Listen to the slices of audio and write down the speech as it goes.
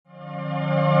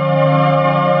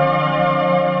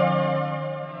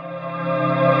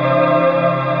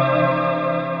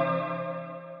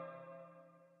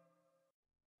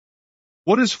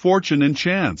What is fortune and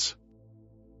chance?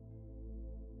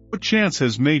 What chance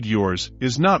has made yours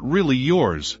is not really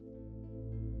yours.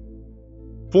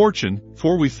 Fortune,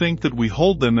 for we think that we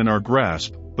hold them in our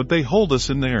grasp, but they hold us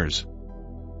in theirs.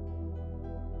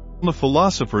 The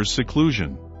philosopher's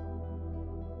seclusion.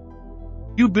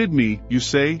 You bid me, you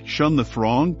say, shun the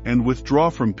throng, and withdraw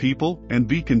from people, and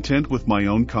be content with my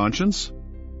own conscience?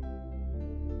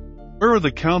 Where are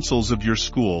the counsels of your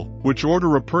school, which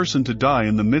order a person to die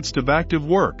in the midst of active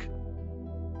work?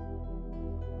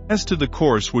 As to the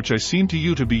course which I seem to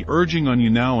you to be urging on you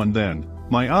now and then,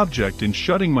 my object in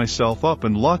shutting myself up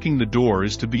and locking the door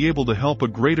is to be able to help a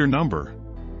greater number.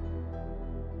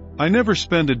 I never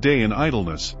spend a day in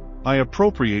idleness. I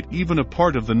appropriate even a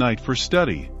part of the night for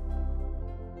study.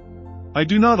 I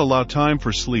do not allow time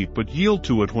for sleep but yield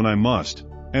to it when I must,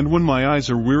 and when my eyes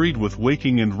are wearied with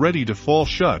waking and ready to fall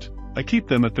shut, I keep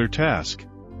them at their task.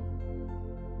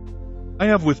 I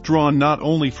have withdrawn not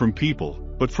only from people,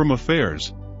 but from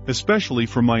affairs, especially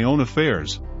from my own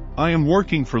affairs. I am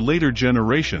working for later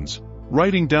generations,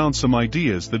 writing down some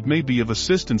ideas that may be of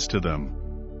assistance to them.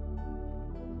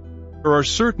 There are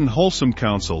certain wholesome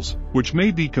counsels, which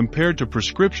may be compared to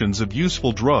prescriptions of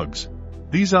useful drugs.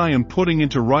 These I am putting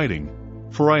into writing,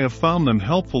 for I have found them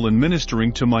helpful in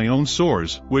ministering to my own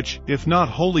sores, which, if not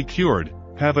wholly cured,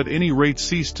 have at any rate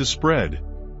ceased to spread.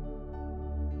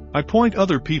 I point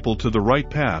other people to the right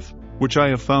path, which I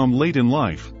have found late in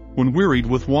life, when wearied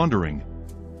with wandering.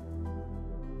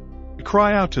 I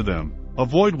cry out to them,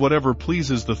 avoid whatever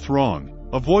pleases the throng,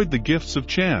 avoid the gifts of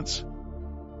chance.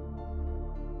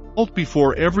 Halt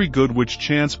before every good which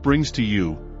chance brings to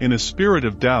you, in a spirit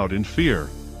of doubt and fear,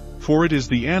 for it is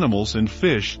the animals and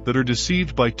fish that are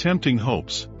deceived by tempting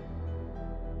hopes.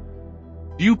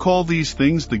 Do you call these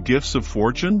things the gifts of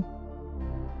fortune?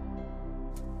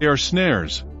 They are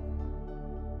snares.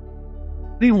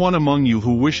 Any one among you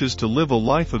who wishes to live a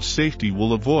life of safety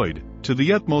will avoid, to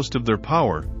the utmost of their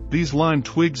power, these lime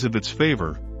twigs of its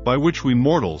favor, by which we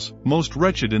mortals, most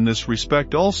wretched in this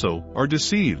respect also, are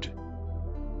deceived.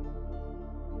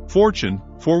 Fortune,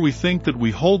 for we think that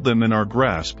we hold them in our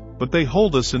grasp, but they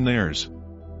hold us in theirs.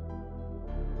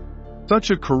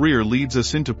 Such a career leads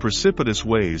us into precipitous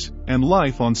ways, and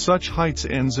life on such heights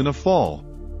ends in a fall.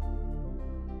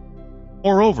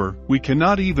 Moreover, we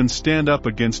cannot even stand up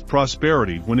against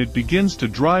prosperity when it begins to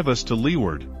drive us to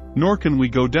leeward, nor can we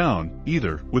go down,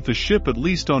 either, with the ship at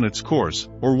least on its course,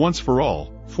 or once for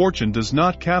all. Fortune does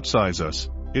not capsize us,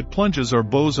 it plunges our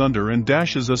bows under and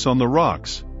dashes us on the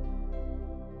rocks.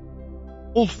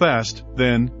 Hold fast,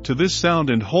 then, to this sound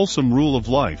and wholesome rule of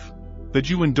life, that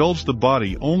you indulge the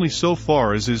body only so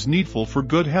far as is needful for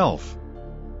good health.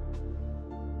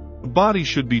 The body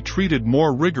should be treated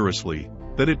more rigorously,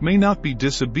 that it may not be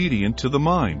disobedient to the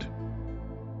mind.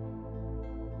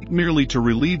 Eat merely to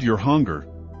relieve your hunger,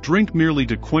 drink merely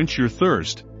to quench your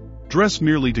thirst, dress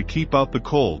merely to keep out the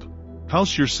cold,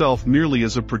 house yourself merely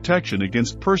as a protection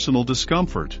against personal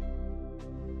discomfort.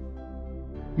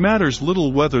 It matters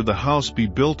little whether the house be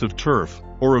built of turf,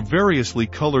 or of variously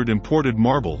colored imported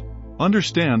marble.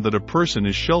 Understand that a person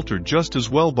is sheltered just as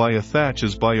well by a thatch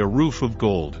as by a roof of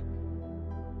gold.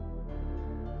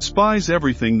 Despise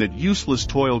everything that useless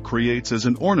toil creates as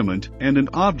an ornament and an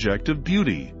object of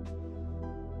beauty.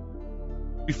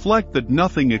 Reflect that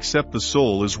nothing except the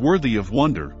soul is worthy of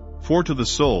wonder, for to the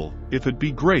soul, if it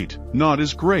be great, naught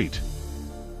is great.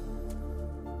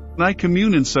 When I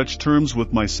commune in such terms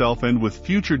with myself and with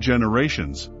future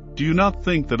generations, do you not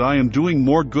think that I am doing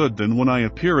more good than when I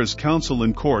appear as counsel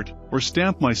in court, or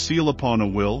stamp my seal upon a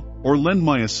will, or lend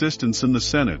my assistance in the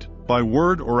Senate, by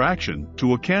word or action,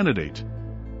 to a candidate?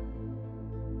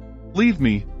 Believe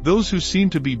me, those who seem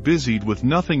to be busied with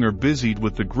nothing are busied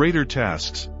with the greater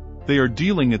tasks. They are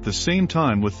dealing at the same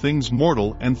time with things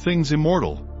mortal and things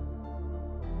immortal.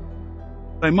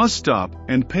 I must stop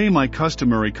and pay my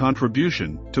customary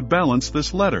contribution to balance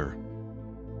this letter.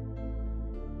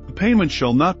 The payment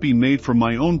shall not be made from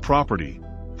my own property,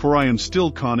 for I am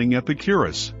still conning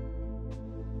Epicurus.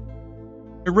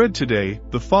 I read today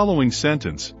the following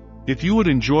sentence: if you would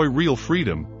enjoy real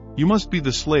freedom, you must be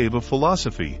the slave of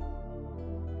philosophy.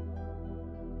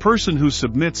 The person who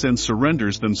submits and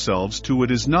surrenders themselves to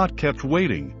it is not kept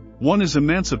waiting, one is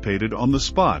emancipated on the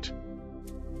spot.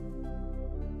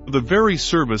 The very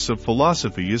service of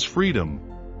philosophy is freedom.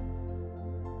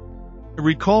 I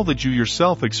recall that you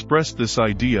yourself expressed this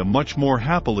idea much more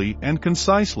happily and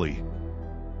concisely.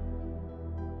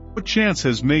 What chance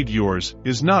has made yours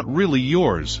is not really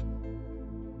yours.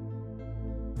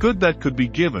 Good that could be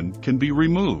given can be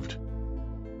removed.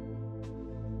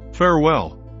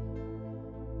 Farewell.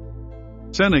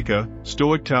 Seneca,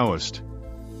 Stoic Taoist.